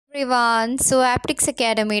Everyone optics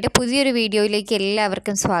അക്കാഡമിയുടെ പുതിയൊരു വീഡിയോയിലേക്ക്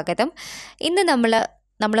എല്ലാവർക്കും സ്വാഗതം. ഇന്ന് നമ്മൾ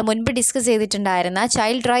മുൻപ് ഡിസ്കസ് ചെയ്തിട്ടുണ്ടായിരുന്ന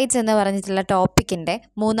ചൈൽഡ് റൈറ്റ്സ് എന്ന് പറഞ്ഞിട്ടുള്ള ടോപ്പിക്കിൻ്റെ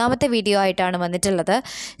മൂന്നാമത്തെ വീഡിയോ ആയിട്ടാണ് വന്നിട്ടുള്ളത്.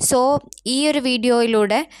 സോ ഈ ഒരു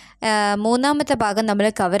വീഡിയോയിലൂടെ മൂന്നാമത്തെ ഭാഗം നമ്മൾ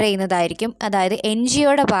കവർ ചെയ്യുന്നതായിരിക്കും. അതായത്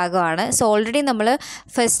NGOയുടെ ഭാഗമാണ്. സോ ഓൾറെഡി നമ്മൾ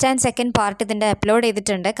ഫസ്റ്റ് ആൻഡ് സെക്കൻഡ് പാർട്ട് ഇതിൻ്റെ അപ്ലോഡ്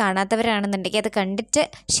ചെയ്തിട്ടുണ്ട്. കാണാത്തവരാണെന്നുണ്ടെങ്കിൽ അത് കണ്ടിട്ട്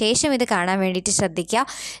ശേഷം ഇത് കാണാൻ വേണ്ടിയിട്ട് ശ്രദ്ധിക്കുക.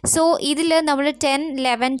 സോ ഇതിൽ നമ്മൾ 10,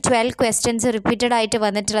 11, 12 ക്വസ്റ്റ്യൻസ് റിപ്പീറ്റഡ് ആയിട്ട്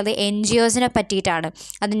വന്നിട്ടുള്ളത് NGOസിനെ പറ്റിയിട്ടാണ്.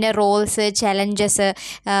 അതിൻ്റെ റോൾസ്, ചലഞ്ചസ്,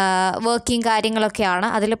 വർക്കിംഗ് കാര്യങ്ങളൊക്കെയാണ്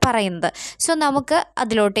അതിൽ പറയുന്നത്. സോ നമുക്ക്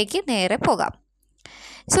അതിലോട്ടേക്ക് നേരെ പോകാം.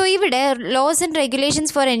 സോ ഇവിടെ loss and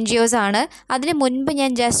regulations four NGOs ആണ്. അതിന് മുൻപ്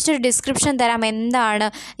ഞാൻ ജസ്റ്റ് ഒരു ഡിസ്ക്രിപ്ഷൻ തരാം. എന്താണ്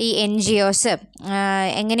ഈ NGOs,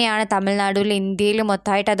 എങ്ങനെയാണ് തമിഴ്നാട്ടിലും ഇന്ത്യയിലും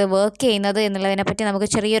മൊത്തമായിട്ട് അത് വർക്ക് ചെയ്യുന്നത് എന്നുള്ളതിനെപ്പറ്റി നമുക്ക്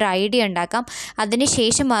ചെറിയൊരു ഐഡിയ ഉണ്ടാക്കാം. അതിന്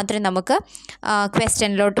ശേഷം മാത്രമേ നമുക്ക്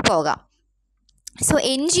ക്വസ്റ്റ്യനിലോട്ട് പോകാം. സോ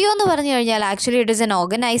NGO എന്ന് പറഞ്ഞു കഴിഞ്ഞാൽ actually it is N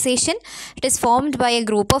organisation. It is formed by A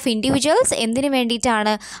group of individuals. എന്തിനു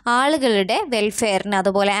വേണ്ടിയിട്ടാണ്? ആളുകളുടെ വെൽഫെയറിന്,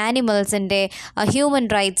 അതുപോലെ ആനിമൽസിൻ്റെ, ഹ്യൂമൻ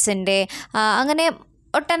റൈറ്റ്സിൻ്റെ, അങ്ങനെ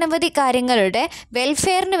ഒട്ടനവധി കാര്യങ്ങളുടെ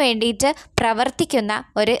വെൽഫെയറിന് വേണ്ടിയിട്ട് പ്രവർത്തിക്കുന്ന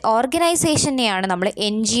ഒരു ഓർഗനൈസേഷനെയാണ് നമ്മൾ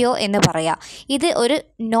NGO എന്ന് പറയുക. ഇത് ഒരു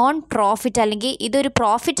നോൺ പ്രോഫിറ്റ്, അല്ലെങ്കിൽ ഇതൊരു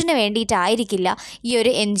പ്രോഫിറ്റിന് വേണ്ടിയിട്ടായിരിക്കില്ല ഈ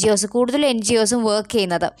ഒരു NGOs, കൂടുതൽ NGOസും വർക്ക്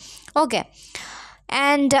ചെയ്യുന്നത്. ഓക്കെ.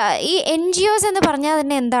 ആൻഡ് ഈ NGOs എന്ന് പറഞ്ഞാൽ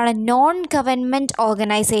തന്നെ എന്താണ്? നോൺ ഗവൺമെൻറ്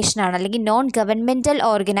ഓർഗനൈസേഷനാണ്, അല്ലെങ്കിൽ നോൺ ഗവൺമെൻറ്റൽ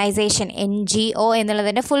ഓർഗനൈസേഷൻ. NGO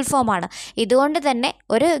എന്നുള്ളതിൻ്റെ ഫുൾ ഫോമാണ്. ഇതുകൊണ്ട് തന്നെ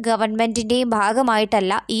ഒരു ഗവൺമെൻറ്റിൻ്റെയും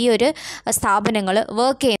ഭാഗമായിട്ടല്ല ഈ ഒരു സ്ഥാപനങ്ങൾ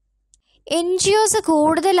വർക്ക് ചെയ്യുന്നത്. NGOs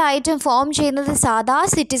കൂടുതലായിട്ടും ഫോം ചെയ്യുന്നത് സാധാ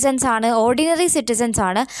സിറ്റിസൻസ് ആണ്, ഓർഡിനറി സിറ്റിസൻസ്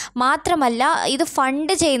ആണ്. മാത്രമല്ല ഇത്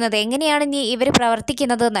ഫണ്ട് ചെയ്യുന്നത് എങ്ങനെയാണ് ഇവർ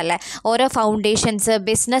പ്രവർത്തിക്കുന്നത് എന്നല്ലേ, ഓരോ ഫൗണ്ടേഷൻസ്,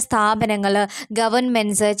 ബിസിനസ് സ്ഥാപനങ്ങൾ,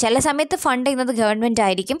 ഗവൺമെൻറ്റ്സ്, ചില സമയത്ത് ഫണ്ട് ചെയ്യുന്നത് ഗവൺമെൻറ്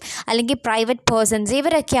ആയിരിക്കും, അല്ലെങ്കിൽ പ്രൈവറ്റ് പേഴ്സൺസ്.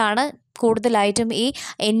 ഇവരൊക്കെയാണ് കൂടുതലായിട്ടും ഈ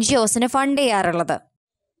NGOസിന് ഫണ്ട് ചെയ്യാറുള്ളത്.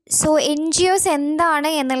 സോ NGOs എന്താണ്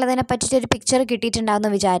എന്നുള്ളതിനെ പറ്റിയിട്ടൊരു പിക്ചർ കിട്ടിയിട്ടുണ്ടാകുമെന്ന്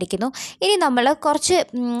വിചാരിക്കുന്നു. ഇനി നമ്മൾ കുറച്ച്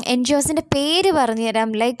NGOസിൻ്റെ പേര് പറഞ്ഞുതരാം.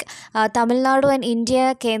 ലൈക്ക് തമിഴ്നാട് ആൻഡ് ഇന്ത്യ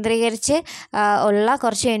കേന്ദ്രീകരിച്ച് ഉള്ള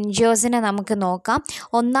കുറച്ച് NGOസിനെ നമുക്ക് നോക്കാം.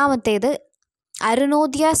 ഒന്നാമത്തേത്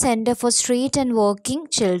Arunodaya centre for street and working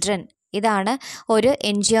children. ഇതാണ് ഒരു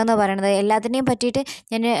NGO എന്ന് പറയുന്നത്. എല്ലാത്തിനെയും പറ്റിയിട്ട്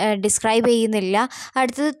ഞാൻ ഡിസ്ക്രൈബ് ചെയ്യുന്നില്ല.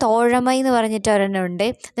 അടുത്തത് തോഴമൈ എന്ന് പറഞ്ഞിട്ട് ഒരെണ്ണമുണ്ട്.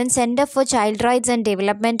 Then centre for child rights and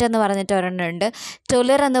development എന്ന് പറഞ്ഞിട്ട് ഒരെണ്ണമുണ്ട്.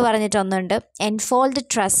 ടൊലർ എന്ന് പറഞ്ഞിട്ടൊന്നുണ്ട്. Enfold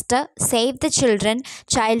trust, save the children,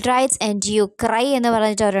 child rights NGO, cry എന്ന്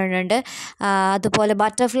പറഞ്ഞിട്ട് ഒരെണ്ണമുണ്ട്. അതുപോലെ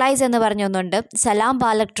ബട്ടർഫ്ലൈസ് എന്ന് പറഞ്ഞൊന്നുണ്ട്. സലാം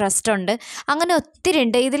ബാലക് ട്രസ്റ്റ് ഉണ്ട്. അങ്ങനെ ഒത്തിരി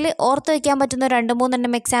ഉണ്ട്. ഇതിൽ ഓർത്ത് വയ്ക്കാൻ പറ്റുന്ന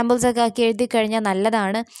 2-3 എക്സാമ്പിൾസൊക്കെ ആക്കി എഴുതി കഴിഞ്ഞാൽ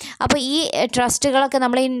നല്ലതാണ്. അപ്പോൾ ഈ ട്രസ്റ്റുകളൊക്കെ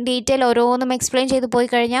നമ്മൾ ഇൻ ഡീറ്റെയിൽ ഓരോന്നും എക്സ്പ്ലെയിൻ ചെയ്ത് പോയി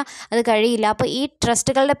കഴിഞ്ഞാൽ അത് കഴിയില്ല. അപ്പോൾ ഈ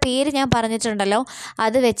ട്രസ്റ്റുകളുടെ പേര് ഞാൻ പറഞ്ഞിട്ടുണ്ടല്ലോ,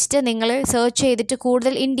 അത് വെച്ചിട്ട് നിങ്ങൾ സെർച്ച് ചെയ്തിട്ട്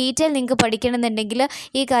കൂടുതൽ ഇൻ ഡീറ്റെയിൽ നിങ്ങൾക്ക് പഠിക്കണമെന്നുണ്ടെങ്കിൽ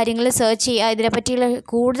ഈ കാര്യങ്ങൾ സെർച്ച് ചെയ്യുക. ഇതിനെപ്പറ്റിയുള്ള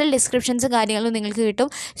കൂടുതൽ ഡിസ്ക്രിപ്ഷൻസും കാര്യങ്ങളും നിങ്ങൾക്ക് കിട്ടും.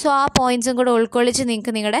 സോ ആ പോയിൻറ്റ്സും കൂടെ ഉൾക്കൊള്ളിച്ച്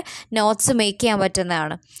നിങ്ങൾക്ക് നിങ്ങളുടെ നോട്ട്സ് മേക്ക് ചെയ്യാൻ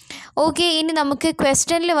പറ്റുന്നതാണ്. ഓക്കെ, ഇനി നമുക്ക്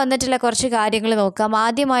ക്വസ്റ്റ്യനിൽ വന്നിട്ടുള്ള കുറച്ച് കാര്യങ്ങൾ നോക്കാം.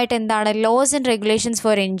 ആദ്യമായിട്ട് എന്താണ്? Loss and regulations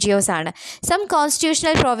four NGOs ആണ്. Some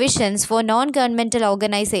constitutional provisions for non governmental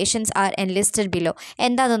organisations R enlisted below.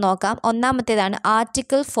 എന്താണെന്ന് നോക്കാം. ഒന്നാമത്തേതാണ്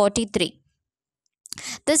article 43.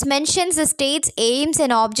 This mentions the state's aims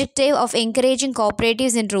and objective of encouraging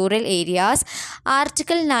cooperatives in rural areas.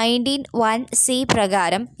 Article 19(1)(c)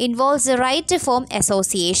 പ്രകാരം involves the right to form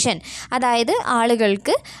association. അതായത്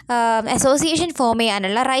ആളുകൾക്ക് association form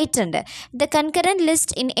ചെയ്യാനുള്ള right ഉണ്ട്. The concurrent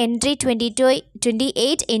list in entry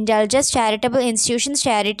 28 indulges charitable institutions,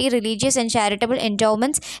 charity, religious and charitable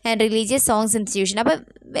endowments and religious songs institution. അപ്പോൾ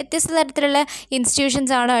വ്യത്യസ്ത തരത്തിലുള്ള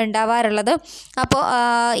institutions ആണ് ഉണ്ടാവാറുള്ളത്. അപ്പോൾ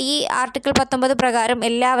ഈ ആർട്ടിക്കിൾ 19 പ്രകാരം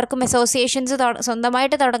എല്ലാവർക്കും അസോസിയേഷൻസ്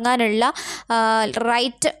സ്വന്തമായിട്ട് തുടങ്ങാനുള്ള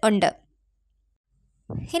റൈറ്റ് ഉണ്ട്.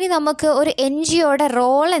 ഇനി നമുക്ക് ഒരു NGOയുടെ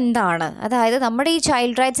റോൾ എന്താണ്? അതായത് നമ്മുടെ ഈ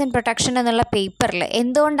ചൈൽഡ് റൈറ്റ്സ് ആൻഡ് പ്രൊട്ടക്ഷൻ എന്നുള്ള പേപ്പറിൽ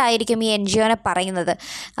എന്തുകൊണ്ടായിരിക്കും ഈ NGOനെ പറയുന്നത്?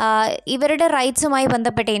 ഇവരുടെ റൈറ്റ്സുമായി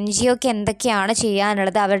ബന്ധപ്പെട്ട NGOക്ക് എന്തൊക്കെയാണ്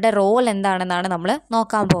ചെയ്യാനുള്ളത്, അവരുടെ റോൾ എന്താണെന്നാണ് നമ്മൾ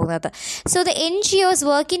നോക്കാൻ പോകുന്നത്. So the NGOs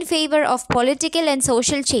work in favour of political and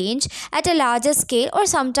social change at A larger scale or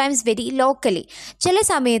sometimes very locally. ചില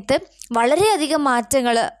സമയത്ത് വളരെയധികം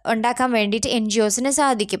മാറ്റങ്ങൾ ഉണ്ടാക്കാൻ വേണ്ടിയിട്ട് NGOസിന്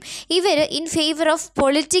സാധിക്കും. ഇവർ ഇൻ ഫേവർ ഓഫ്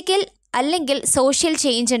പൊളിറ്റിക്കൽ അല്ലെങ്കിൽ സോഷ്യൽ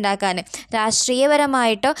ചേഞ്ച് ഉണ്ടാക്കാൻ,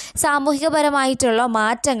 രാഷ്ട്രീയപരമായിട്ടോ സാമൂഹികപരമായിട്ടുള്ള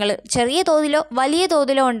മാറ്റങ്ങൾ ചെറിയ തോതിലോ വലിയ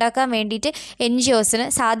തോതിലോ ഉണ്ടാക്കാൻ വേണ്ടിയിട്ട് NGOസിന്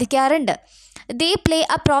സാധിക്കാറുണ്ട്. they play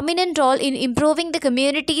a prominent role in improving the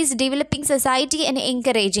communities, developing society and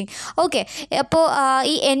encouraging. Okay, അപ്പോൾ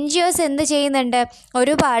ഈ NGOs എന്ത് ചെയ്യുന്നുണ്ട്?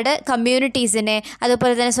 ഒരുപാട് കമ്മ്യൂണിറ്റീസിനെ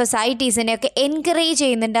അതുപോലെ തന്നെ സൊസൈറ്റീസിനെ ഒക്കെ എൻകറേജ്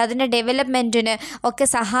ചെയ്യുന്നുണ്ട്, അതിൻ്റെ ഡെവലപ്മെൻറ്റിന് ഒക്കെ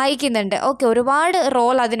സഹായിക്കുന്നുണ്ട്. ഓക്കെ, ഒരുപാട്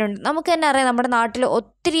റോൾ അതിനുണ്ട്. നമുക്ക് തന്നെ അറിയാം, നമ്മുടെ നാട്ടിൽ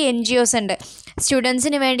ഒത്തിരി NGOs ഉണ്ട്.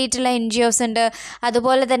 സ്റ്റുഡൻസിന് വേണ്ടിയിട്ടുള്ള NGOs ഉണ്ട്,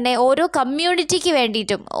 അതുപോലെ തന്നെ ഓരോ കമ്മ്യൂണിറ്റിക്ക്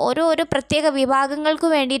വേണ്ടിയിട്ടും ഓരോ പ്രത്യേക വിഭാഗങ്ങൾക്ക്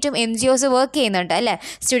വേണ്ടിയിട്ടും NGOs വർക്ക് ചെയ്യുന്നുണ്ട് അല്ലേ.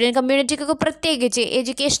 സ്റ്റുഡൻറ്റ് കമ്മ്യൂണിറ്റിക്കൊക്കെ പ്രത്യേകിച്ച്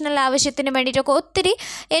എഡ്യൂക്കേഷണൽ ആവശ്യത്തിന് വേണ്ടിയിട്ടൊക്കെ ഒത്തിരി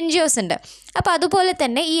NGOs ഉണ്ട്. അപ്പോൾ അതുപോലെ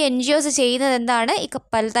തന്നെ ഈ NGOs ചെയ്യുന്നത് എന്താണ്? ഈ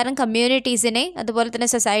പലതരം കമ്മ്യൂണിറ്റീസിനെ അതുപോലെ തന്നെ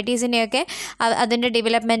സൊസൈറ്റീസിനെയൊക്കെ അതിൻ്റെ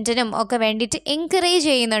ഡെവലപ്മെൻറ്റിനും ഒക്കെ വേണ്ടിയിട്ട് എൻകറേജ്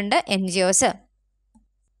ചെയ്യുന്നുണ്ട് NGOs.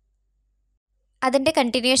 അതിൻ്റെ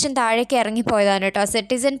കണ്ടിന്യൂഷൻ താഴേക്ക് ഇറങ്ങിപ്പോയതാണ് കേട്ടോ.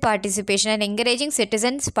 Citizen participation and encouraging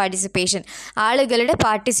citizens participation, ആളുകളുടെ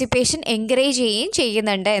പാർട്ടിസിപ്പേഷൻ എൻകറേജ്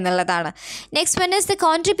ചെയ്യുന്നുണ്ട് എന്നുള്ളതാണ്. Next one is the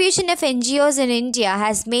contribution of NGOs in India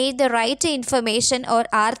has made the right to information or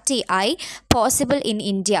RTI possible in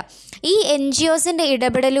India. ഈ NGOസിൻ്റെ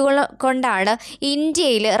ഇടപെടലുകൾ കൊണ്ടാണ്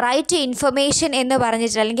ഇന്ത്യയിൽ റൈറ്റ് ടു ഇൻഫർമേഷൻ എന്ന്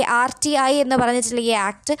പറഞ്ഞിട്ടുള്ള അല്ലെങ്കിൽ RTI എന്ന് പറഞ്ഞിട്ടുള്ള ഈ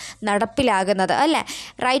ആക്ട് നടപ്പിലാകുന്നത് അല്ലേ.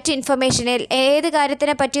 റൈറ്റ് ടു ഇൻഫർമേഷൻ, ഏത്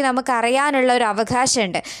കാര്യത്തിനെ പറ്റി നമുക്ക് അറിയാനുള്ള ഒരു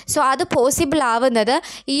അവകാശമുണ്ട്. സോ അത് പോസിബിൾ ആവുന്നത്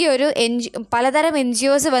ഈ ഒരു പലതരം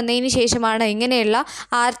NGOs വന്നതിന് ശേഷമാണ്. ഇങ്ങനെയുള്ള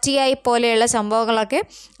RTI പോലെയുള്ള സംഭവങ്ങളൊക്കെ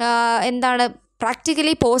എന്താണ്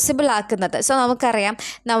പ്രാക്ടിക്കലി പോസിബിൾ ആക്കുന്നത്. സോ നമുക്കറിയാം,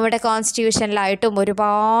 നമ്മുടെ കോൺസ്റ്റിറ്റ്യൂഷനിലായിട്ടും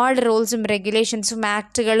ഒരുപാട് റൂൾസും റെഗുലേഷൻസും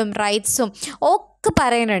ആക്റ്റുകളും റൈറ്റ്സും ഒക്കെ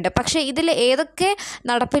പറയുന്നുണ്ട്. പക്ഷേ ഇതിൽ ഏതൊക്കെ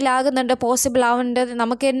നടപ്പിലാകുന്നുണ്ട്, പോസിബിൾ ആവുന്നുണ്ട്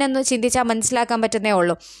നമുക്ക് തന്നെ ഒന്ന് ചിന്തിച്ചാൽ മനസ്സിലാക്കാൻ പറ്റുന്നേ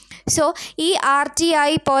ഉള്ളൂ. സോ ഈ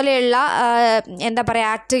RTI പോലെയുള്ള എന്താ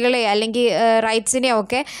പറയുക ആക്റ്റുകളെ അല്ലെങ്കിൽ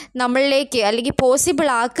റൈറ്റ്സിനെയൊക്കെ നമ്മളിലേക്ക് അല്ലെങ്കിൽ പോസിബിൾ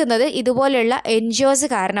ആക്കുന്നത് ഇതുപോലെയുള്ള NGOs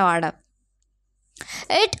കാരണമാണ്.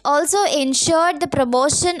 It also ensured the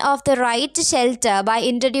promotion of the right to shelter by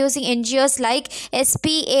introducing NGOs like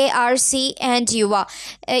SPARC and യുവ.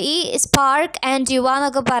 ഈ സ്പാർക്ക് ആൻഡ് യുവ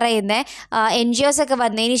എന്നൊക്കെ പറയുന്ന NGOs ഒക്കെ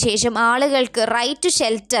വന്നതിന് ശേഷം ആളുകൾക്ക് റൈറ്റ് ടു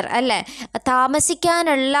ഷെൽട്ടർ അല്ലേ,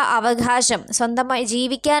 താമസിക്കാനുള്ള അവകാശം, സ്വന്തമായി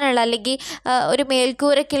ജീവിക്കാനുള്ള അല്ലെങ്കിൽ ഒരു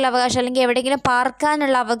മേൽക്കൂരയ്ക്കുള്ള അവകാശം അല്ലെങ്കിൽ എവിടെയെങ്കിലും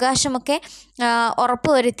പാർക്കാനുള്ള അവകാശമൊക്കെ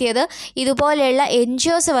ഉറപ്പുവരുത്തിയത് ഇതുപോലെയുള്ള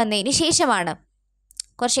NGOs വന്നതിന് ശേഷമാണ്.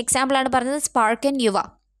 കുറച്ച് എക്സാമ്പിളാണ് പറഞ്ഞത്, സ്പാർക്ക് ആൻഡ് യുവ.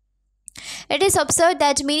 It is observed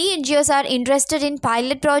that many NGOs are interested in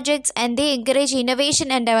pilot projects and they encourage innovation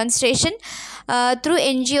and demonstration through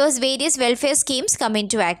NGOs. Various welfare schemes come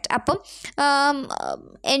into act. അപ്പം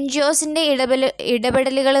NGOസിൻ്റെ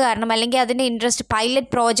ഇടപെടലുകൾ കാരണം അല്ലെങ്കിൽ അതിൻ്റെ ഇൻട്രസ്റ്റ്,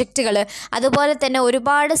 പൈലറ്റ് പ്രോജക്റ്റുകൾ, അതുപോലെ തന്നെ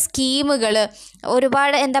ഒരുപാട് സ്കീമുകൾ,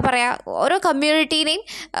 ഒരുപാട് എന്താ പറയുക ഓരോ കമ്മ്യൂണിറ്റീനെയും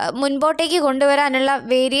മുൻപോട്ടേക്ക് കൊണ്ടുവരാനുള്ള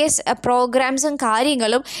വേരിയസ് പ്രോഗ്രാംസും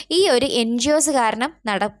കാര്യങ്ങളും ഈ ഒരു NGOs കാരണം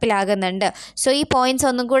നടപ്പിലാകുന്നുണ്ട്. സോ ഈ പോയിൻറ്റ്സ്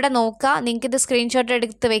ഒന്നും കൂടെ നോക്കുക. നിങ്ങൾക്കിത് സ്ക്രീൻഷോട്ട്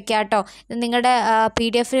എടുത്ത് വെക്കാം കേട്ടോ. ഇത് നിങ്ങളുടെ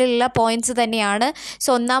PDF-ലുള്ള പോയിൻറ്റ്സ് തന്നെയാണ്. സോ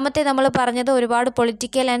ഒന്നാമത്തെ നമ്മൾ പറഞ്ഞത് ഒരുപാട്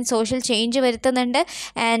പൊളിറ്റിക്കൽ ആൻഡ് സോഷ്യൽ ചേഞ്ച് വരുത്തുന്നുണ്ട്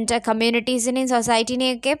ആൻഡ് കമ്മ്യൂണിറ്റീസിനെയും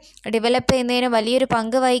സൊസൈറ്റീനെയൊക്കെ ഡെവലപ്പ് ചെയ്യുന്നതിന് വലിയൊരു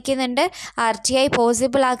പങ്ക് വഹിക്കുന്നുണ്ട്. RTI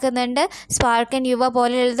പോസിബിൾ ആക്കുന്നുണ്ട്. സ്പാർക്ക് ആൻഡ് യുവ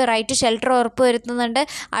പോലെയുള്ളത് റൈറ്റ് ടു ഷെൽട്ടർ ഉറപ്പ് വരുത്തുന്നുണ്ട്.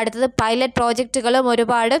 അടുത്തത് പൈലറ്റ് പ്രോജക്റ്റുകളും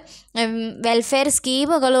ഒരുപാട് വെൽഫെയർ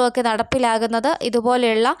സ്കീമുകളും ഒക്കെ നടപ്പിലാകുന്നത്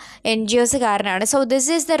ഇതുപോലെയുള്ള NGOs കാരണമാണ്. So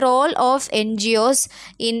this is the role of NGOs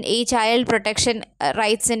in ഈ ചൈൽഡ് പ്രൊട്ടക്ഷൻ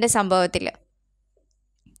റൈറ്റ്സിൻ്റെ സംഭവത്തിൽ.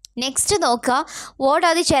 നെക്സ്റ്റ് നോക്കുക, what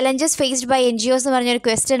are the challenges faced by NGOs എന്ന് പറഞ്ഞൊരു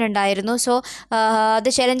ക്വസ്റ്റ്യൻ ഉണ്ടായിരുന്നു. So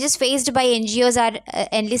the challenges faced by NGOs R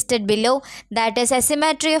enlisted below. That is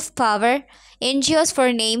asymmetry of power, NGOs for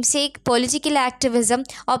namesake, political activism,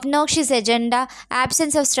 obnoxious agenda,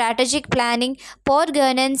 absence of strategic planning, poor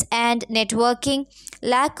governance and networking,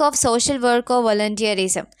 lack of social work or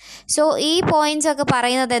volunteerism. So ഈ points ഒക്കെ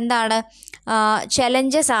പറയുന്നത് എന്താണ്?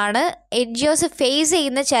 Challenges ആണ്, NGOs face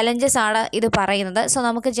ചെയ്യുന്ന challenges ആണ് ഇത് പറയുന്നത്. So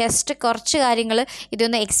നമുക്ക് ജസ്റ്റ് കുറച്ച് കാര്യങ്ങൾ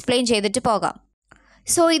ഇതൊന്ന് എക്സ്പ്ലെയിൻ ചെയ്തിട്ട് പോകാം.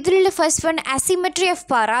 സോ ഇതിലുള്ള first one asymmetry of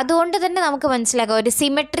power. അതുകൊണ്ട് തന്നെ നമുക്ക് മനസ്സിലാക്കാം ഒരു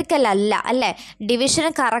സിമെട്രിക്കൽ അല്ല അല്ലേ, ഡിവിഷൻ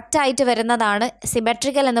കറക്റ്റായിട്ട് വരുന്നതാണ്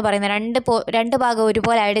സിമെട്രിക്കൽ എന്ന് പറയുന്നത്. രണ്ട് ഭാഗം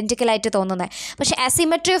ഒരുപോലെ ഐഡൻറ്റിക്കലായിട്ട് തോന്നുന്നത്. പക്ഷേ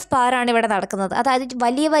അസിമെട്രി ഓഫ് പവർ ആണ് ഇവിടെ നടക്കുന്നത്. അതായത്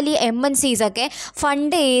വലിയ വലിയ MNCs ഒക്കെ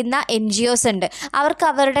ഫണ്ട് ചെയ്യുന്ന NGOs ഉണ്ട്. അവർക്ക്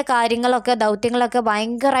അവരുടെ കാര്യങ്ങളൊക്കെ ദൗത്യങ്ങളൊക്കെ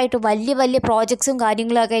ഭയങ്കരമായിട്ട് വലിയ വലിയ പ്രോജക്ട്സും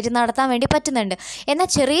കാര്യങ്ങളൊക്കെ ആയിട്ട് നടത്താൻ വേണ്ടി പറ്റുന്നുണ്ട്.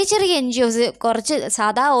 എന്നാൽ ചെറിയ ചെറിയ NGOs, കുറച്ച്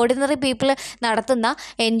സാധാ ഓർഡിനറി പീപ്പിൾ നടത്തുന്ന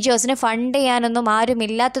NGOസിനെ ഫണ്ട് ചെയ്യാനൊന്നും ആരും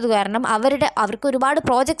ഇല്ലാത്തത് കാരണം അവർക്ക് ഒരുപാട്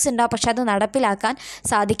പ്രോജക്ട്സ് ഉണ്ടാവും, പക്ഷെ അത് നടപ്പിലാക്കാൻ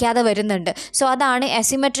സാധിക്കാതെ വരുന്നുണ്ട്. സോ അതാണ്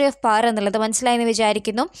അസിമെട്രി ഓഫ് പവർ എന്നുള്ളത്. മനസ്സിലായെന്ന്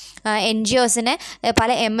വിചാരിക്കുന്നു. NGOസിനെ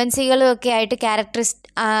പല MNCകളും ഒക്കെ ആയിട്ട്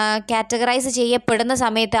കാറ്റഗറൈസ് ചെയ്യപ്പെടുന്ന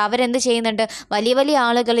സമയത്ത് അവരെന്ത് ചെയ്യുന്നുണ്ട്, വലിയ വലിയ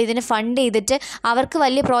ആളുകൾ ഇതിന് ഫണ്ട് ചെയ്തിട്ട് അവർക്ക്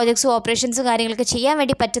വലിയ പ്രോജക്ട്സും ഓപ്പറേഷൻസും കാര്യങ്ങളൊക്കെ ചെയ്യാൻ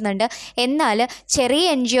വേണ്ടി പറ്റുന്നുണ്ട്. എന്നാൽ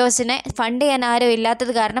ചെറിയ NGOസിനെ ഫണ്ട് ചെയ്യാൻ ആരും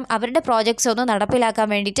ഇല്ലാത്തത് കാരണം അവരുടെ പ്രോജക്ട്സ് ഒന്നും നടപ്പിലാക്കാൻ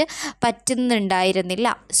വേണ്ടിയിട്ട്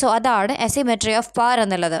പറ്റുന്നുണ്ടായിരുന്നില്ല. സോ അതാണ് അസിമെട്രി ഓഫ് പവർ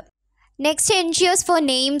എന്നുള്ളത്. Next NGOs four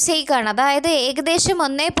name sake ആണ്. അതായത് ഏകദേശം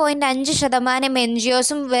 1.5%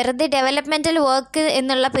 NGOസും വെറുതെ ഡെവലപ്മെൻറ്റൽ വർക്ക്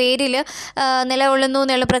എന്നുള്ള പേരിൽ നിലകൊള്ളുന്നു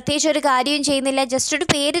എന്നുള്ള, പ്രത്യേകിച്ച് ഒരു കാര്യവും ചെയ്യുന്നില്ല, ജസ്റ്റ് ഒരു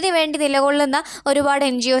പേരിന് വേണ്ടി നിലകൊള്ളുന്ന ഒരുപാട്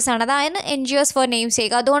NGOs ആണ്. അതായത് NGOs ഫോർ നെയിം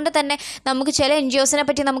സേക്ക്. അതുകൊണ്ട് തന്നെ നമുക്ക് ചില NGOസിനെ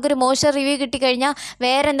പറ്റി നമുക്കൊരു മോശം റിവ്യൂ കിട്ടിക്കഴിഞ്ഞാൽ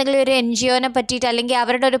വേറെ എന്തെങ്കിലും ഒരു NGOനെ പറ്റിയിട്ട് അല്ലെങ്കിൽ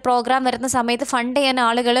അവരുടെ ഒരു പ്രോഗ്രാം വരുന്ന സമയത്ത് ഫണ്ട് ചെയ്യാൻ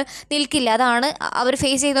ആളുകൾ നിൽക്കില്ല. അതാണ് അവർ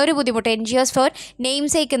ഫേസ് ചെയ്യുന്ന ഒരു ബുദ്ധിമുട്ട്, NGOs ഫോർ നെയിം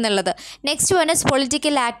സേക്ക് എന്നുള്ളത്. Next one is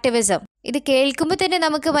political activism. ഇത് കേൾക്കുമ്പോൾ തന്നെ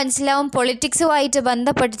നമുക്ക് മനസ്സിലാവും പൊളിറ്റിക്സുമായിട്ട്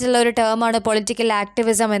ബന്ധപ്പെട്ടിട്ടുള്ള ഒരു ടേമാണ് പൊളിറ്റിക്കൽ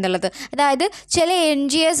ആക്ടിവിസം എന്നുള്ളത്. അതായത് ചില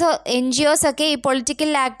NGOs ഒക്കെ ഈ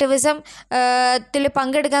പൊളിറ്റിക്കൽ ആക്ടിവിസത്തിൽ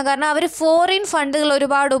പങ്കെടുക്കാൻ കാരണം അവർ ഫോറിൻ ഫണ്ടുകൾ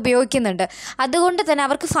ഒരുപാട് ഉപയോഗിക്കുന്നുണ്ട്. അതുകൊണ്ട് തന്നെ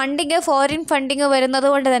അവർക്ക് ഫോറിൻ ഫണ്ടിങ് വരുന്നത്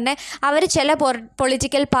കൊണ്ട് തന്നെ അവർ ചില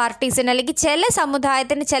പൊളിറ്റിക്കൽ പാർട്ടീസിന് അല്ലെങ്കിൽ ചില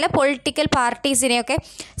സമുദായത്തിന് ചില പൊളിറ്റിക്കൽ പാർട്ടീസിനെയൊക്കെ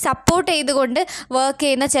സപ്പോർട്ട് ചെയ്തുകൊണ്ട് വർക്ക്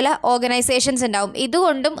ചെയ്യുന്ന ചില ഓർഗനൈസേഷൻസ് ഉണ്ടാവും.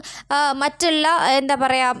 ഇതുകൊണ്ടും മറ്റുള്ള എന്താ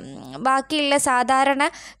പറയുക ബാക്കിയുള്ള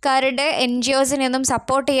സാധാരണക്കാരുടെ NGOസിനൊന്നും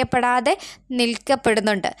support ചെയ്യപ്പെടാതെ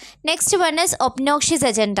നിൽക്കപ്പെടുന്നുണ്ട്. Next one is obnoxious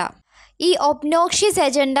agenda. ഈ ഒബ്നോക്ഷ്യസ്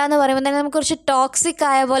അജണ്ട എന്ന് പറയുമ്പോൾ തന്നെ നമുക്ക് കുറച്ച് ടോക്സിക്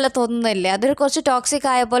ആയ പോലെ തോന്നുന്നില്ലേ? അതൊരു കുറച്ച് ടോക്സിക്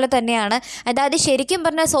ആയ പോലെ തന്നെയാണ്. അതായത് ശരിക്കും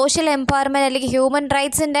പറഞ്ഞാൽ സോഷ്യൽ എംപവർമെൻറ്റ് അല്ലെങ്കിൽ ഹ്യൂമൻ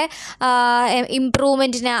റൈറ്റ്സിൻ്റെ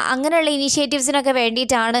ഇംപ്രൂവ്മെൻറ്റിന് അങ്ങനെയുള്ള ഇനീഷ്യേറ്റീവ്സിനൊക്കെ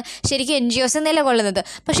വേണ്ടിയിട്ടാണ് ശരിക്കും NGOs നിലകൊള്ളുന്നത്.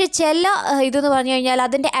 പക്ഷേ ചില ഇതെന്ന് പറഞ്ഞു കഴിഞ്ഞാൽ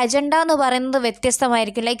അതിൻ്റെ അജണ്ട എന്ന് പറയുന്നത്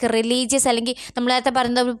വ്യത്യസ്തമായിരിക്കും. ലൈക്ക് റിലീജിയസ് അല്ലെങ്കിൽ നമ്മൾ നേരത്തെ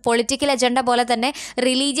പറയുന്നത് പൊളിറ്റിക്കൽ അജണ്ട പോലെ തന്നെ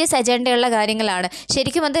റിലീജിയസ് അജണ്ടയുള്ള കാര്യങ്ങളാണ്.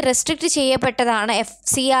 ശരിക്കും അത് റെസ്ട്രിക്റ്റ് ചെയ്യപ്പെട്ടതാണ്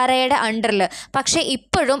FCRAയുടെ അണ്ടറിൽ. പക്ഷേ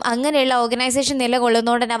ഇപ്പോഴും അങ്ങനെയുള്ള ഓർഗനൈസേഷൻ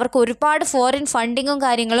നിലകൊള്ളുന്നതുകൊണ്ട് തന്നെ അവർക്ക് ഒരുപാട് ഫോറിൻ ഫണ്ടിങ്ങും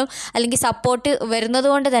കാര്യങ്ങളും അല്ലെങ്കിൽ സപ്പോർട്ട് വരുന്നത്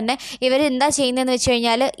കൊണ്ട് തന്നെ ഇവർ എന്താ ചെയ്യുന്നതെന്ന് വെച്ച്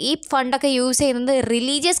കഴിഞ്ഞാൽ ഈ ഫണ്ടൊക്കെ യൂസ് ചെയ്യുന്നത്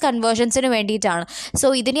റിലീജിയസ് കൺവേർഷൻസിന് വേണ്ടിയിട്ടാണ്. സോ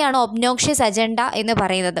ഇതിനെയാണ് ഒബ്നോക്ഷ്യസ് അജണ്ട എന്ന്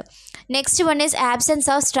പറയുന്നത്. Next one is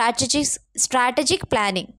absence of strategic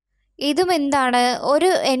planning. ഇതും എന്താണ്, ഒരു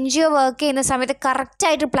NGO വർക്ക് ചെയ്യുന്ന സമയത്ത്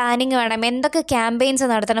കറക്റ്റായിട്ട് പ്ലാനിങ് വേണം. എന്തൊക്കെ ക്യാമ്പയിൻസ്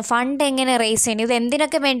നടത്തണം, ഫണ്ട് എങ്ങനെ റേസ് ചെയ്യണം, ഇത്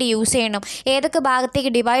എന്തിനൊക്കെ വേണ്ടി യൂസ് ചെയ്യണം, ഏതൊക്കെ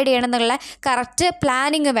ഭാഗത്തേക്ക് ഡിവൈഡ് ചെയ്യണം എന്നുള്ള കറക്റ്റ്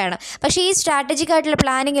പ്ലാനിങ് വേണം. പക്ഷേ ഈ സ്ട്രാറ്റജിക് ആയിട്ടുള്ള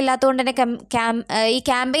പ്ലാനിങ് ഇല്ലാത്തതുകൊണ്ട് തന്നെ ഈ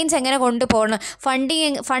ക്യാമ്പയിൻസ് എങ്ങനെ കൊണ്ടുപോകണം,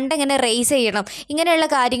 ഫണ്ട് എങ്ങനെ റേസ് ചെയ്യണം, ഇങ്ങനെയുള്ള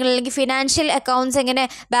കാര്യങ്ങൾ അല്ലെങ്കിൽ ഫിനാൻഷ്യൽ അക്കൗണ്ട്സ് എങ്ങനെ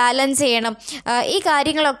ബാലൻസ് ചെയ്യണം, ഈ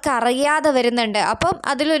കാര്യങ്ങളൊക്കെ അറിയാതെ വരുന്നുണ്ട്. അപ്പം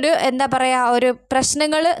അതിലൊരു എന്താ പറയുക ഒരു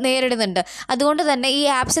പ്രശ്നങ്ങൾ നേരിടുന്നുണ്ട്. അതുകൊണ്ട് തന്നെ ഈ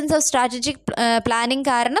ആബ്സെൻസ് ഓഫ് സ്ട്രാറ്റജിക് പ്ലാനിങ്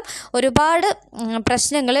കാരണം ഒരുപാട്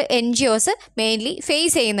പ്രശ്നങ്ങൾ NGOs മെയിൻലി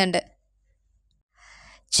ഫേസ് ചെയ്യുന്നുണ്ട്.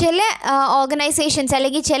 ചില ഓർഗനൈസേഷൻസ്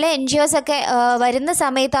അല്ലെങ്കിൽ ചില NGOs ഒക്കെ വരുന്ന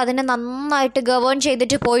സമയത്ത് അതിനെ നന്നായിട്ട് ഗവേൺ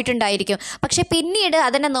ചെയ്തിട്ട് പോയിട്ടുണ്ടായിരിക്കും. പക്ഷെ പിന്നീട്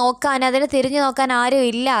അതിനെ നോക്കാൻ, അതിനെ തിരിഞ്ഞു നോക്കാൻ ആരും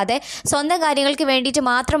ഇല്ലാതെ സ്വന്തം കാര്യങ്ങൾക്ക് വേണ്ടിയിട്ട്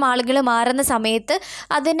മാത്രം ആളുകൾ മാറുന്ന സമയത്ത്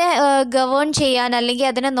അതിനെ ഗവേൺ ചെയ്യാൻ അല്ലെങ്കിൽ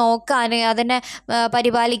അതിനെ നോക്കാൻ, അതിനെ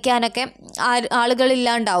പരിപാലിക്കാനൊക്കെ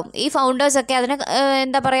ആളുകളില്ലാണ്ടാവും. ഈ ഫൗണ്ടേഴ്സൊക്കെ അതിനെ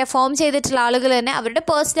എന്താ പറയുക ഫോം ചെയ്തിട്ടുള്ള ആളുകൾ തന്നെ അവരുടെ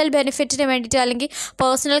പേഴ്സണൽ ബെനിഫിറ്റിന് വേണ്ടിയിട്ട് അല്ലെങ്കിൽ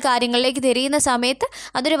പേഴ്സണൽ കാര്യങ്ങളിലേക്ക് തിരിയുന്ന സമയത്ത്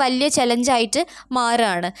അതൊരു വലിയ ചലഞ്ചായിട്ട്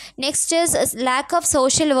മാറുകയാണ്. Next is lack of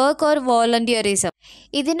social work or വോളണ്ടിയറിസം.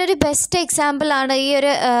 ഇതിനൊരു ബെസ്റ്റ് എക്സാമ്പിളാണ് ഈ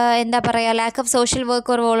ഒരു എന്താ പറയുക lack of social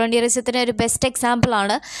work or വോളണ്ടിയറിസത്തിന് ഒരു ബെസ്റ്റ്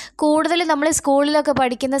എക്സാമ്പിളാണ്. കൂടുതൽ നമ്മൾ സ്കൂളിലൊക്കെ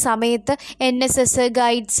പഠിക്കുന്ന സമയത്ത് NSS,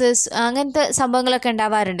 ഗൈഡ്സ് അങ്ങനത്തെ സംഭവങ്ങളൊക്കെ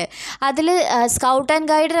ഉണ്ടാവാറുണ്ട്. അതിൽ സ്കൗട്ട് ആൻഡ്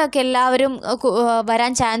ഗൈഡിനൊക്കെ എല്ലാവരും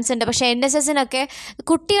വരാൻ ചാൻസ് ഉണ്ട്. പക്ഷേ NSSനൊക്കെ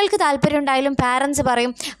കുട്ടികൾക്ക് താല്പര്യം ഉണ്ടായാലും പാരൻസ്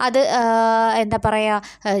പറയും അത് എന്താ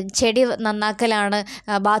പറയുക ചെടി നന്നാക്കലാണ്,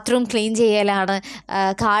 ബാത്റൂം ക്ലീൻ ചെയ്യലാണ്,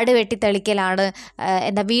 കാട് വെട്ടിത്തെളിക്കലാണ്,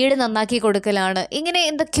 വീട് നന്നാക്കി കൊടുക്കലാണ്, ഇങ്ങനെ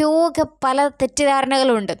എന്തൊക്കെയോ ഒക്കെ പല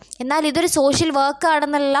തെറ്റിദ്ധാരണകളുണ്ട്. എന്നാൽ ഇതൊരു സോഷ്യൽ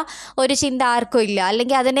വർക്കാണെന്നുള്ള ഒരു ചിന്ത ആർക്കും ഇല്ല,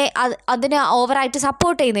 അല്ലെങ്കിൽ അതിനെ ഓവറായിട്ട്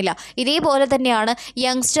സപ്പോർട്ട് ചെയ്യുന്നില്ല. ഇതേപോലെ തന്നെയാണ്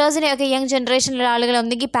യങ്സ്റ്റേഴ്സിനെയൊക്കെ യങ് ജനറേഷനിലുള്ള ആളുകൾ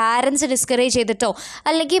ഒന്നെങ്കിൽ പാരൻസ് ഡിസ്കറേജ് ചെയ്തിട്ടോ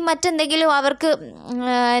അല്ലെങ്കിൽ മറ്റെന്തെങ്കിലും അവർക്ക്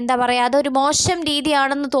എന്താ പറയുക അതൊരു മോശം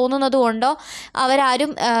രീതിയാണെന്ന് തോന്നുന്നത് കൊണ്ടോ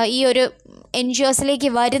അവരാരും ഈ ഒരു NGOസിലേക്ക്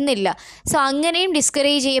വരുന്നില്ല. സോ അങ്ങനെയും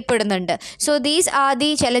ഡിസ്കറേജ് ചെയ്യപ്പെടുന്നുണ്ട്. So these are the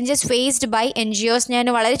challenges faced by NGOs. ഞാൻ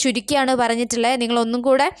വളരെ ചുരുക്കിയാണ് പറഞ്ഞിട്ടുള്ളത്. നിങ്ങളൊന്നും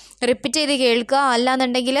കൂടെ റിപ്പീറ്റ് ചെയ്ത് കേൾക്കുക.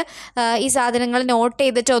 അല്ലാന്നുണ്ടെങ്കിൽ ഈ സാധനങ്ങൾ നോട്ട്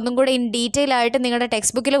ചെയ്തിട്ട് ഒന്നും കൂടെ ഇൻ ഡീറ്റെയിൽ ആയിട്ട് നിങ്ങളുടെ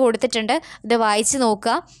ടെക്സ്റ്റ് ബുക്കിൽ കൊടുത്തിട്ടുണ്ട്, ഇത് വായിച്ച്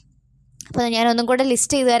നോക്കുക. അപ്പോൾ ഞാനൊന്നും കൂടെ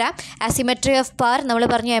ലിസ്റ്റ് ചെയ്ത് തരാം. അസിമെട്രി ഓഫ് പവർ നമ്മൾ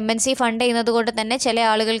പറഞ്ഞു MNC ഫണ്ട് ചെയ്യുന്നത് കൊണ്ട് തന്നെ ചില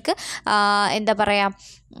ആളുകൾക്ക് എന്താ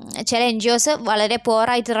പറയുക ചില എൻ ജി ഒസ് വളരെ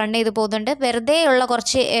പുവറായിട്ട് റൺ ചെയ്ത് പോകുന്നുണ്ട്. വെറുതെയുള്ള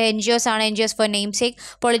കുറച്ച് എൻ ജി ഒസ് ആണ് N G Os four name sake.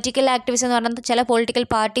 Political activist എന്ന് പറയുന്നത് ചില പൊളിറ്റിക്കൽ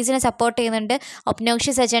പാർട്ടീസിനെ സപ്പോർട്ട് ചെയ്യുന്നുണ്ട്.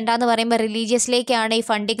 ഒബ്നോഷ്യസ് അജണ്ട എന്ന് പറയുമ്പോൾ റിലീജിയസിലേക്കാണ് ഈ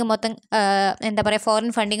ഫണ്ടിങ് മൊത്തം ഫോറിൻ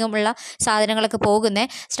ഫണ്ടിങ്ങും ഉള്ള സാധനങ്ങളൊക്കെ പോകുന്നത്.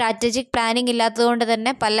 സ്ട്രാറ്റജിക് പ്ലാനിങ് ഇല്ലാത്തതുകൊണ്ട്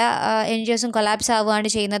തന്നെ പല എൻ ജി ഒസും കൊളാപ്സ് ആവുകയാണ്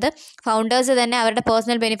ചെയ്യുന്നത്. ഫൗണ്ടേഴ്സ് തന്നെ അവരുടെ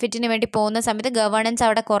പേഴ്സണൽ ബെനിഫിറ്റിന് വേണ്ടി പോകുന്ന സമയത്ത് ഗവേണൻസ്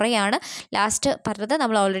അവിടെ കുറയാണ്. ലാസ്റ്റ് പറഞ്ഞത്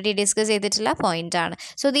നമ്മൾ ഓൾറെഡി ഡിസ്കസ് ചെയ്തിട്ടുള്ള പോയിൻ്റാണ്.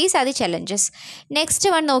 So these are the challenges. Next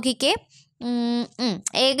one നോക്കിക്കേ.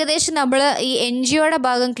 ഏകദേശം നമ്മൾ ഈ എൻ ജി ഒയുടെ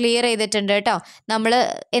ഭാഗം ക്ലിയർ ചെയ്തിട്ടുണ്ട് കേട്ടോ. നമ്മൾ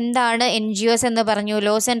എന്താണ് എൻ ജി ഒസ് എന്ന് പറഞ്ഞു,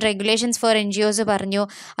 loss and regulations four N G Os പറഞ്ഞു.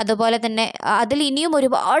 അതുപോലെ തന്നെ അതിൽ ഇനിയും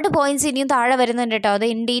ഒരുപാട് പോയിൻറ്റ്സ് ഇനിയും താഴെ വരുന്നുണ്ട് കേട്ടോ. അത്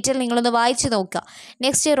ഇൻ ഡീറ്റെയിൽ നിങ്ങളൊന്ന് വായിച്ച് നോക്കുക.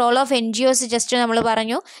 Next role of N G Os just നമ്മൾ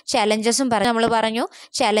പറഞ്ഞു, ചലഞ്ചസും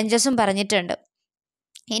പറഞ്ഞിട്ടുണ്ട്.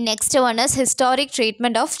 ഈ next one is historic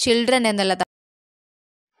treatment of children എന്നുള്ളത്.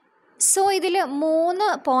 സോ ഇതിൽ 3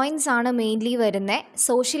 പോയിൻറ്റ്സ് ആണ് മെയിൻലി വരുന്നത്: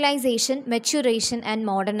 സോഷ്യലൈസേഷൻ, മെച്യൂറേഷൻ ആൻഡ്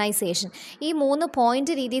മോഡേണൈസേഷൻ. ഈ 3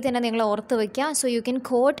 പോയിൻ്റ് രീതിയിൽ തന്നെ നിങ്ങൾ ഓർത്ത് വയ്ക്കുക. So you can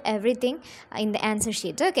coat everything in the answer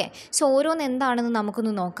sheet. Okay, so ഓരോന്ന് എന്താണെന്ന്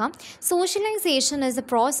നമുക്കൊന്ന് നോക്കാം. Socialisation is A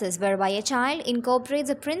process were by A child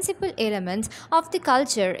incorporates A principal elements of the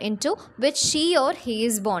culture in to which she or he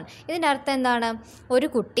is bone. ഇതിൻ്റെ അർത്ഥം എന്താണ്? ഒരു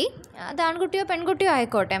കുട്ടി, അത് ആൺകുട്ടിയോ പെൺകുട്ടിയോ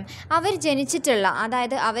ആയിക്കോട്ടെ, അവർ ജനിച്ചിട്ടുള്ള,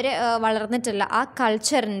 അതായത് അവർ വളർന്നിട്ടുള്ള ആ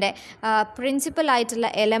കൾച്ചറിൻ്റെ പ്രിൻസിപ്പലായിട്ടുള്ള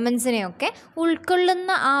എലമെൻസിനെയൊക്കെ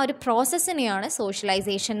ഉൾക്കൊള്ളുന്ന ആ ഒരു പ്രോസസ്സിനെയാണ്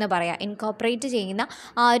സോഷ്യലൈസേഷൻ എന്ന് പറയുക. ഇൻകോർപ്പറേറ്റ് ചെയ്യുന്ന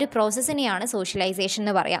ആ ഒരു പ്രോസസ്സിനെയാണ് സോഷ്യലൈസേഷൻ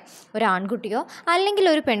എന്ന് പറയുക. ഒരു ആൺകുട്ടിയോ അല്ലെങ്കിൽ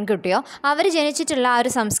ഒരു പെൺകുട്ടിയോ അവർ ജനിച്ചിട്ടുള്ള ആ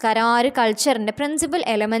ഒരു സംസ്കാരം, ആ ഒരു കൾച്ചറിൻ്റെ പ്രിൻസിപ്പൽ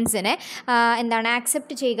എലമെൻസിനെ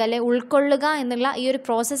ആക്സെപ്റ്റ് ചെയ്യുക അല്ലെങ്കിൽ ഉൾക്കൊള്ളുക എന്നുള്ള ഈ ഒരു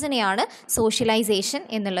പ്രോസസ്സിനെയാണ് സോഷ്യലൈസേഷൻ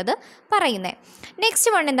എന്നുള്ളത് പറയുന്നത്. നെക്സ്റ്റ്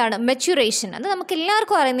വൺ എന്താണ്? മെച്യൂറേഷൻ. അത് നമുക്ക്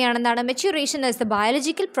എല്ലാവർക്കും അറിയുന്നതാണ്. എന്താണ് മെച്യൂറേഷൻ? Is the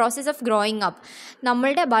biological process of growing up.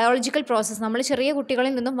 നമ്മളുടെ ബയോളജിക്കൽ പ്രോസസ്സ്, നമ്മൾ ചെറിയ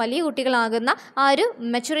കുട്ടികളിൽ നിന്നും വലിയ കുട്ടികളാകുന്ന ആ ഒരു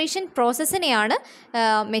മെച്യൂറേഷൻ പ്രോസസ്സിനെയാണ്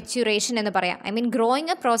മെച്യൂറേഷൻ എന്ന് പറയാം.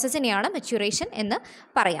 ഗ്രോയിങ് അപ്പ് പ്രോസസ്സിനെയാണ് മെച്യൂറേഷൻ എന്ന്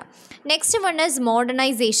പറയാം. Next one is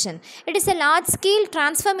modernisation. It is A large scale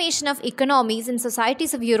transformation of ഇക്കണോമീസ് in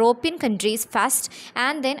societies of European countries first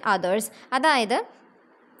and then others. അതായത്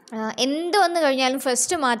എന്ത് വന്നു കഴിഞ്ഞാലും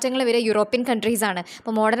ഫസ്റ്റ് മാറ്റങ്ങൾ വരെ യൂറോപ്യൻ കൺട്രീസാണ്.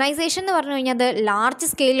 അപ്പോൾ മോഡേണൈസേഷൻ എന്ന് പറഞ്ഞു കഴിഞ്ഞാൽ അത് ലാർജ്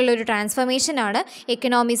സ്കെയിലുള്ളൊരു ട്രാൻസ്ഫർമേഷനാണ്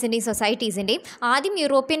എക്കണോമീസിൻ്റെയും സൊസൈറ്റീസിൻ്റെയും. ആദ്യം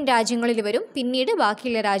യൂറോപ്യൻ രാജ്യങ്ങളിൽ വരും, പിന്നീട്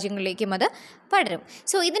ബാക്കിയുള്ള രാജ്യങ്ങളിലേക്കും അത് പടരും.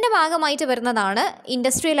 സോ ഇതിൻ്റെ ഭാഗമായിട്ട് വരുന്നതാണ്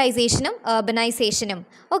ഇൻഡസ്ട്രിയലൈസേഷനും അർബനൈസേഷനും.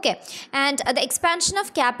 Okay, and the expansion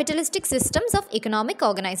of capitalistic systems of economic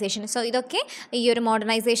organisation. So ഇതൊക്കെ ഈ ഒരു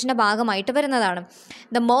മോഡേണൈസേഷൻ്റെ ഭാഗമായിട്ട് വരുന്നതാണ്.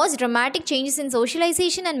 The most dramatic changes in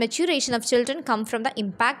socialisation and മെച്യൂറേഷൻ of children come from the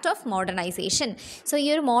impact of modernisation. So ഈ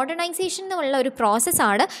ഒരു മോഡേണൈസേഷൻ എന്നുള്ള ഒരു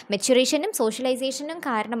പ്രോസസ്സാണ് മെച്യൂറേഷനും സോഷ്യലൈസേഷനും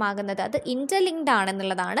കാരണമാകുന്നത്. അത് ഇൻ്റർലിങ്ക്ഡ്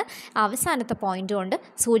ആണെന്നുള്ളതാണ് അവസാനത്തെ പോയിൻ്റ് കൊണ്ട്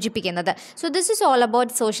സൂചിപ്പിക്കുന്നത്. So this is all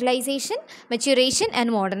about socialisation, മെച്യൂറേഷൻ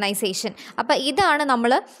and modernisation. അപ്പോൾ ഇതാണ്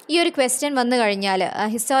നമ്മൾ ഈ ഒരു ക്വസ്റ്റ്യൻ വന്നു കഴിഞ്ഞാൽ,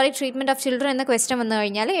 ഹിസ്റ്റോറിക് ട്രീറ്റ്മെൻറ്റ് ഓഫ് ചിൽഡ്രൻ എന്ന ക്വസ്റ്റ്യൻ വന്നു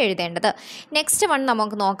കഴിഞ്ഞാൽ എഴുതേണ്ടത്. നെക്സ്റ്റ് വൺ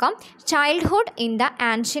നമുക്ക് നോക്കാം. Childhood in the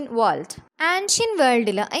ancient world. Ancient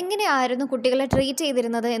വേൾഡിൽ എങ്ങനെയായിരുന്നു കുട്ടികളെ ട്രീറ്റ്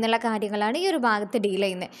ചെയ്തിരുന്നത് എന്നുള്ള കാര്യങ്ങളാണ് ഈ ഒരു ഭാഗത്ത് ഡീൽ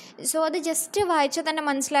ചെയ്യുന്നത്. സോ അത് ജസ്റ്റ് വായിച്ചാൽ തന്നെ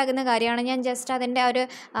മനസ്സിലാകുന്ന കാര്യമാണ്. ഞാൻ ജസ്റ്റ് അതിൻ്റെ ഒരു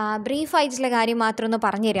ബ്രീഫായിട്ടുള്ള കാര്യം മാത്രം ഒന്ന്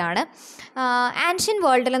പറഞ്ഞു തരികയാണ്. ആൻഷ്യൻ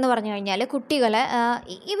വേൾഡിലെന്ന് പറഞ്ഞു കഴിഞ്ഞാൽ കുട്ടികളെ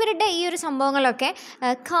ഇവരുടെ ഈ ഒരു സംഭവങ്ങളൊക്കെ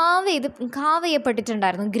കാവ്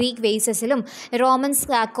ചെയ്യപ്പെട്ടിട്ടുണ്ടായിരുന്നു. ഗ്രീക്ക് വേസസിലും റോമൻ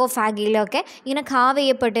സാർക്കോഫാഗിലും ഒക്കെ ഇങ്ങനെ കാവ്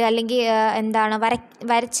ചെയ്യപ്പെട്ട് അല്ലെങ്കിൽ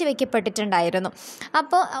വരച്ച് വയ്ക്കപ്പെട്ടിട്ടുണ്ടായിരുന്നു.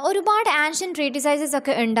 അപ്പോൾ ഒരുപാട് ആൻഷ്യൻ ട്രീറ്റിസൈസസ്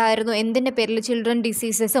ഒക്കെ ഉണ്ടായിരുന്നു. എന്തിൻ്റെ പേരിൽ? ചിൽഡ്രൻ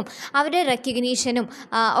ഡിസീസസും അവരുടെ റെക്കഗ്നീഷനും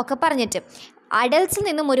ഒക്കെ പറഞ്ഞിട്ട് അഡൽട്ട്സിൽ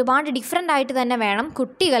നിന്നും ഒരുപാട് ഡിഫറെൻ്റ് ആയിട്ട് തന്നെ വേണം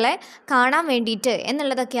കുട്ടികളെ കാണാൻ വേണ്ടിയിട്ട്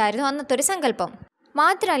എന്നുള്ളതൊക്കെ ആയിരുന്നു അന്നത്തെ ഒരു സങ്കല്പം.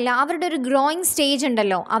 മാത്രമല്ല അവരുടെ ഒരു ഗ്രോയിങ് സ്റ്റേജ്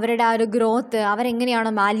ഉണ്ടല്ലോ, അവരുടെ ആ ഒരു ഗ്രോത്ത്,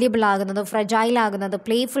 അവരെങ്ങനെയാണോ വാല്യുബിൾ ആകുന്നത്, ഫ്രജൈൽ ആകുന്നത്,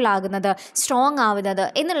 പ്ലേഫുൾ ആകുന്നത്, സ്ട്രോങ് ആവുന്നത്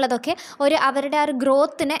എന്നുള്ളതൊക്കെ അവരുടെ ആ ഒരു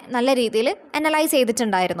ഗ്രോത്തിനെ നല്ല രീതിയിൽ അനലൈസ്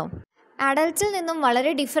ചെയ്തിട്ടുണ്ടായിരുന്നു. അഡൽട്ട്സിൽ നിന്നും വളരെ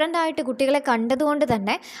ഡിഫറെൻ്റ് ആയിട്ട് കുട്ടികളെ കണ്ടതുകൊണ്ട്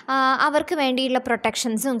തന്നെ അവർക്ക് വേണ്ടിയുള്ള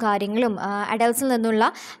പ്രൊട്ടക്ഷൻസും കാര്യങ്ങളും അഡൽട്ട്സിൽ നിന്നുള്ള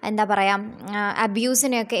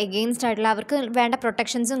അബ്യൂസിനെയൊക്കെ എഗെയിൻസ്റ്റ് ആയിട്ടുള്ള അവർക്ക് വേണ്ട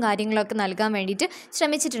പ്രൊട്ടക്ഷൻസും കാര്യങ്ങളൊക്കെ നൽകാൻ വേണ്ടിയിട്ട്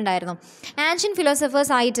ശ്രമിച്ചിട്ടുണ്ടായിരുന്നു. ആൻഷ്യൻ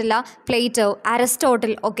ഫിലോസഫേഴ്സ് ആയിട്ടുള്ള പ്ലേറ്റോ,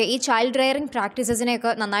 അരിസ്റ്റോട്ടിൽ ഒക്കെ ഈ ചൈൽഡ് റെയറിങ്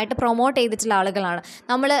പ്രാക്ടീസസിനെയൊക്കെ നന്നായിട്ട് പ്രൊമോട്ട് ചെയ്തിട്ടുള്ള ആളുകളാണ്.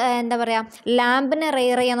 നമ്മൾ ലാമ്പിനെ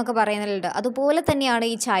റെയർ ചെയ്യാന്നൊക്കെ പറയുന്നുണ്ട്. അതുപോലെ തന്നെയാണ്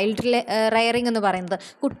ഈ ചൈൽഡ് റെയറിങ് എന്ന് പറയുന്നത്.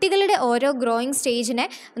 കുട്ടികളുടെ ഓരോ ഗ്രോയിങ് സ്റ്റേജിനെ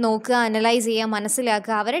നോക്കുക, അനലൈസ് ചെയ്യുക,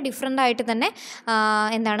 മനസ്സിലാക്കുക, അവരെ ഡിഫറെൻ്റ് ആയിട്ട് തന്നെ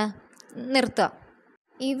നിർത്തുക.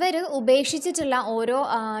 ഇവർ ഉപേക്ഷിച്ചിട്ടുള്ള ഓരോ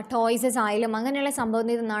ടോയ്സസ് ആയാലും അങ്ങനെയുള്ള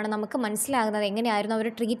സംഭവത്തിൽ നിന്നാണ് നമുക്ക് മനസ്സിലാകുന്നത് എങ്ങനെയായിരുന്നു അവർ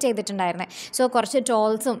ട്രീറ്റ് ചെയ്തിട്ടുണ്ടായിരുന്നത്. സോ കുറച്ച്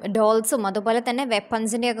ഡോൾസും അതുപോലെ തന്നെ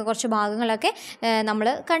വെപ്പൺസിൻ്റെയൊക്കെ കുറച്ച് ഭാഗങ്ങളൊക്കെ നമ്മൾ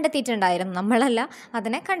കണ്ടെത്തിയിട്ടുണ്ടായിരുന്നു. നമ്മളല്ല,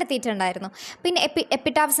 അതിനെ കണ്ടെത്തിയിട്ടുണ്ടായിരുന്നു. പിന്നെ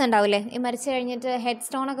എപ്പിറ്റാഫ്സ് ഉണ്ടാവില്ലേ, ഈ മരിച്ചു കഴിഞ്ഞിട്ട് ഹെഡ്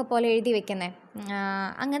സ്റ്റോണൊക്കെ പോലെ എഴുതി വെക്കുന്നത്,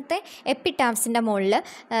 അങ്ങനത്തെ എപ്പിറ്റാഫ്സിൻ്റെ മുകളിൽ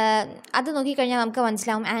അത് നോക്കിക്കഴിഞ്ഞാൽ നമുക്ക്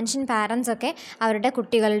മനസ്സിലാവും ആൻഷ്യൻ പാരൻസൊക്കെ അവരുടെ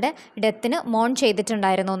കുട്ടികളുടെ ഡെത്തിന് മോൺ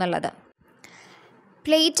ചെയ്തിട്ടുണ്ടായിരുന്നു എന്നുള്ളത്.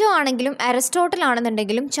 പ്ലേറ്റോ ആണെങ്കിലും അരിസ്റ്റോട്ടിൽ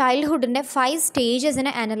ആണെന്നുണ്ടെങ്കിലും ചൈൽഡ്ഹുഡിൻ്റെ 5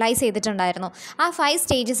 സ്റ്റേജസിനെ അനലൈസ് ചെയ്തിട്ടുണ്ടായിരുന്നു. ആ 5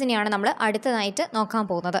 സ്റ്റേജസിനെയാണ് നമ്മൾ അടുത്തതായിട്ട് നോക്കാൻ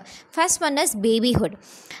പോകുന്നത്. First one is babyhood.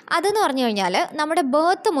 അതെന്ന് പറഞ്ഞു കഴിഞ്ഞാൽ നമ്മുടെ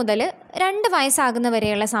ബർത്ത് മുതൽ 2 വയസ്സാകുന്ന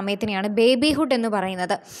വരെയുള്ള സമയത്തിനെയാണ് ബേബിഹുഡ് എന്ന്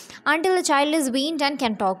പറയുന്നത്. Until the child is വീൻഡ് and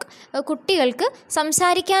can talk. കുട്ടികൾക്ക്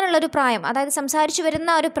സംസാരിക്കാനുള്ളൊരു പ്രായം, അതായത് സംസാരിച്ചു വരുന്ന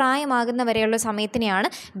ഒരു പ്രായമാകുന്ന വരെയുള്ള സമയത്തിനെയാണ്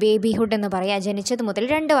ബേബിഹുഡ് എന്ന് പറയുക, ജനിച്ചത് മുതൽ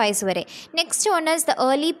 2 വയസ്സ് വരെ. Next one is the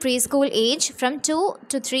early pre school age from 2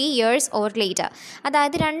 to 3 years or later.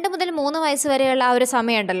 അതായത് 2 മുതൽ 3 വയസ്സ് വരെയുള്ള ആ ഒരു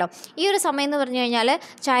സമയമുണ്ടല്ലോ, ഈ ഒരു സമയം എന്ന് പറഞ്ഞു കഴിഞ്ഞാൽ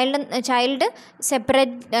ചൈൽഡ്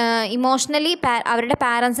സെപ്പറേറ്റ് ഇമോഷണലി അവരുടെ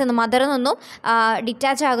പാരൻസിൽ നിന്നും മദറിൽ നിന്നും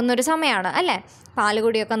ഡിറ്റാച്ച് ആകുന്ന ഒരു സമയമാണ് അല്ലേ,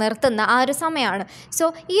 പാലുകുടിയൊക്കെ നിർത്തുന്ന ആ ഒരു സമയമാണ്. സോ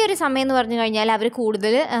ഈ ഒരു സമയം എന്ന് പറഞ്ഞു കഴിഞ്ഞാൽ അവർ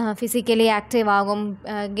കൂടുതൽ ഫിസിക്കലി ആക്റ്റീവ് ആകും,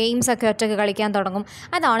 ഗെയിംസൊക്കെ ഒറ്റയ്ക്ക് കളിക്കാൻ തുടങ്ങും.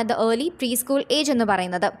 അതാണ് the early pre school age എന്ന്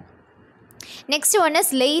പറയുന്നത്. Next one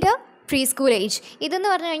is later pre school age. ഇതെന്ന്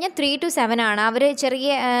പറഞ്ഞു കഴിഞ്ഞാൽ 3 to 7 ആണ്. അവർ ചെറിയ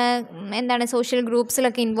സോഷ്യൽ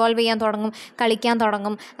ഗ്രൂപ്പ്സിലൊക്കെ ഇൻവോൾവ് ചെയ്യാൻ തുടങ്ങും, കളിക്കാൻ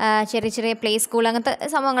തുടങ്ങും, ചെറിയ പ്ലേ സ്കൂൾ അങ്ങനത്തെ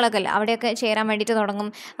സംഭവങ്ങളൊക്കെ അല്ലേ, അവിടെയൊക്കെ ചേരാൻ വേണ്ടിയിട്ട് തുടങ്ങും.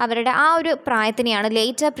 അവരുടെ ആ ഒരു പ്രായത്തിനെയാണ്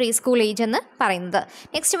ലേറ്റർ പ്രീ സ്കൂൾ ഏജ് എന്ന് പറയുന്നത്.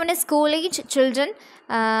 Next one school age children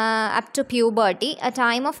up to puberty, A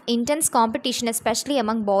time of intense competition especially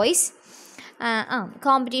among boys.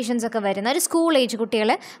 കോമ്പറ്റീഷൻസൊക്കെ വരുന്ന ഒരു സ്കൂൾ ഏജ് കുട്ടികൾ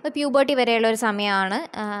പ്യൂബർട്ടി വരെയുള്ള ഒരു സമയമാണ്.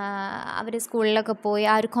 അവർ സ്കൂളിലൊക്കെ പോയി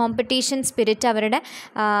ആ ഒരു കോമ്പറ്റീഷൻ സ്പിരിറ്റ് അവരുടെ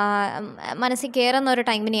മനസ്സിൽ കയറുന്ന ഒരു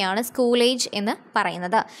ടൈമിനെയാണ് സ്കൂൾ ഏജ് എന്ന്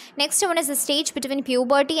പറയുന്നത്. Next one is the stage between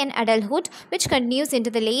puberty and adulthood which continuous in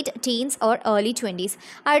to the late teens or early 20s.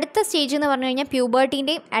 അടുത്ത സ്റ്റേജ് എന്ന് പറഞ്ഞു കഴിഞ്ഞാൽ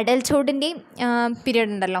പ്യൂബർട്ടീൻ്റെയും അഡൽട്ട്ഹുഡിൻ്റെയും പീരീഡ്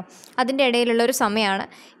ഉണ്ടല്ലോ, അതിൻ്റെ ഇടയിലുള്ളൊരു സമയമാണ്.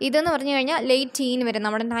 ഇതെന്ന് പറഞ്ഞു കഴിഞ്ഞാൽ ലേറ്റ് ടീൻ വരെ,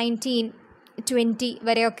 നമ്മുടെ 19, 20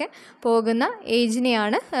 വരെയൊക്കെ പോകുന്ന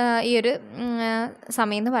ഏജിനെയാണ് ഈ ഒരു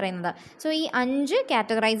സമയം എന്ന് പറയുന്നത്. സോ ഈ 5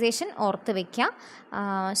 കാറ്റഗറൈസേഷൻ ഓർത്ത് വയ്ക്കുക.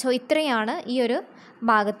 സോ ഇത്രയാണ് ഈ ഒരു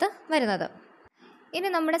ഭാഗത്ത് വരുന്നത്. ഇനി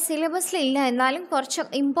നമ്മുടെ സിലബസിലില്ല, എന്നാലും കുറച്ച്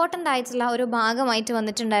ഇമ്പോർട്ടൻ്റ് ആയിട്ടുള്ള ഒരു ഭാഗമായിട്ട്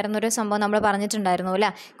വന്നിട്ടുണ്ടായിരുന്ന ഒരു സംഭവം നമ്മൾ പറഞ്ഞിട്ടുണ്ടായിരുന്നു അല്ലേ,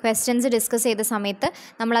 ക്വസ്റ്റ്യൻസ് ഡിസ്കസ് ചെയ്ത സമയത്ത്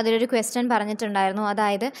നമ്മൾ അതിലൊരു ക്വസ്റ്റ്യൻ പറഞ്ഞിട്ടുണ്ടായിരുന്നു.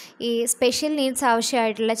 അതായത് ഈ സ്പെഷ്യൽ നീഡ്സ്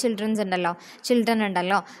ആവശ്യമായിട്ടുള്ള ചിൽഡ്രൻ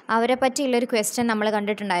ഉണ്ടല്ലോ അവരെ പറ്റിയുള്ളൊരു ക്വസ്റ്റ്യൻ നമ്മൾ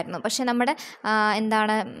കണ്ടിട്ടുണ്ടായിരുന്നു. പക്ഷേ നമ്മുടെ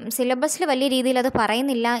സിലബസിൽ വലിയ രീതിയിൽ അത്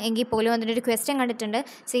പറയുന്നില്ല എങ്കിൽ പോലും അതിൻ്റെ ക്വസ്റ്റ്യൻ കണ്ടിട്ടുണ്ട്.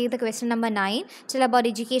 ചെയ്ത question number 9 till about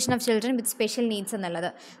education of children with special needs എന്നുള്ളത്.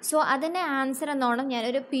 സോ അതിൻ്റെ ആൻസർ എന്നോണം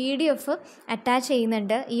ഞാനൊരു PDF അറ്റാച്ച്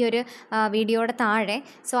ചെയ്യുന്നുണ്ട് ഈ ഒരു വീഡിയോയുടെ താഴെ.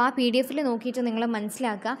 സോ ആ PDF നോക്കിയിട്ട് നിങ്ങൾ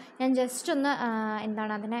മനസ്സിലാക്കുക. ഞാൻ ജസ്റ്റ് ഒന്ന്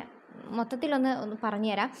അതിനെ മൊത്തത്തിലൊന്ന്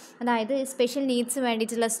പറഞ്ഞുതരാം. അതായത് സ്പെഷ്യൽ നീഡ്സ്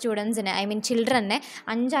വേണ്ടിയിട്ടുള്ള സ്റ്റുഡൻസിന്, ചിൽഡ്രനെ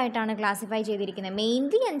 5 ആയിട്ടാണ് ക്ലാസിഫൈ ചെയ്തിരിക്കുന്നത്.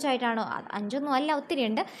 മെയിൻലി 5 ആയിട്ടാണോ, 5ഒന്നും അല്ല, ഒത്തിരി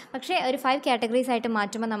ഉണ്ട്. പക്ഷേ ഒരു 5 കാറ്റഗറീസ് ആയിട്ട്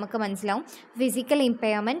മാറ്റുമ്പോൾ നമുക്ക് മനസ്സിലാവും. Physical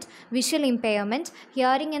impairment, visual impairment,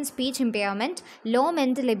 hearing and speech impairment, law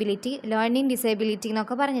mental ability, learning disability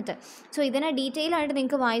എന്നൊക്കെ പറഞ്ഞിട്ട്. സോ ഇതിനെ ഡീറ്റെയിൽ ആയിട്ട്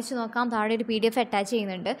നിങ്ങൾക്ക് വായിച്ച് നോക്കാം. താഴെ ഒരു PDF അറ്റാച്ച്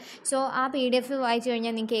ചെയ്യുന്നുണ്ട്. സോ ആ PDF വായിച്ചു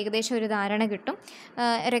കഴിഞ്ഞാൽ നിങ്ങൾക്ക് ഏകദേശം ഒരു ധാരണ കിട്ടും.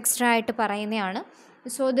 ഒരു എക്സ്ട്രാ ആയിട്ട് പറയുന്നതാണ്.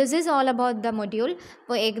 So this is all about the module.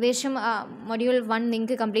 അപ്പോൾ ഏകദേശം മൊഡ്യൂൾ 1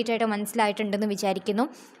 നിങ്ങൾക്ക് കംപ്ലീറ്റ് ആയിട്ട് മനസ്സിലായിട്ടുണ്ടെന്ന് വിചാരിക്കുന്നു.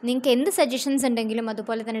 നിങ്ങൾക്ക് എന്ത് സജഷൻസ് ഉണ്ടെങ്കിലും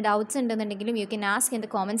അതുപോലെ തന്നെ doubts ഉണ്ടെന്നുണ്ടെങ്കിലും you can ask in the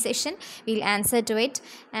comment section. Will answer to it.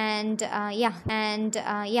 And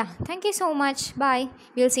thank you so much. By.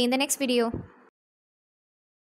 Will see in the next video.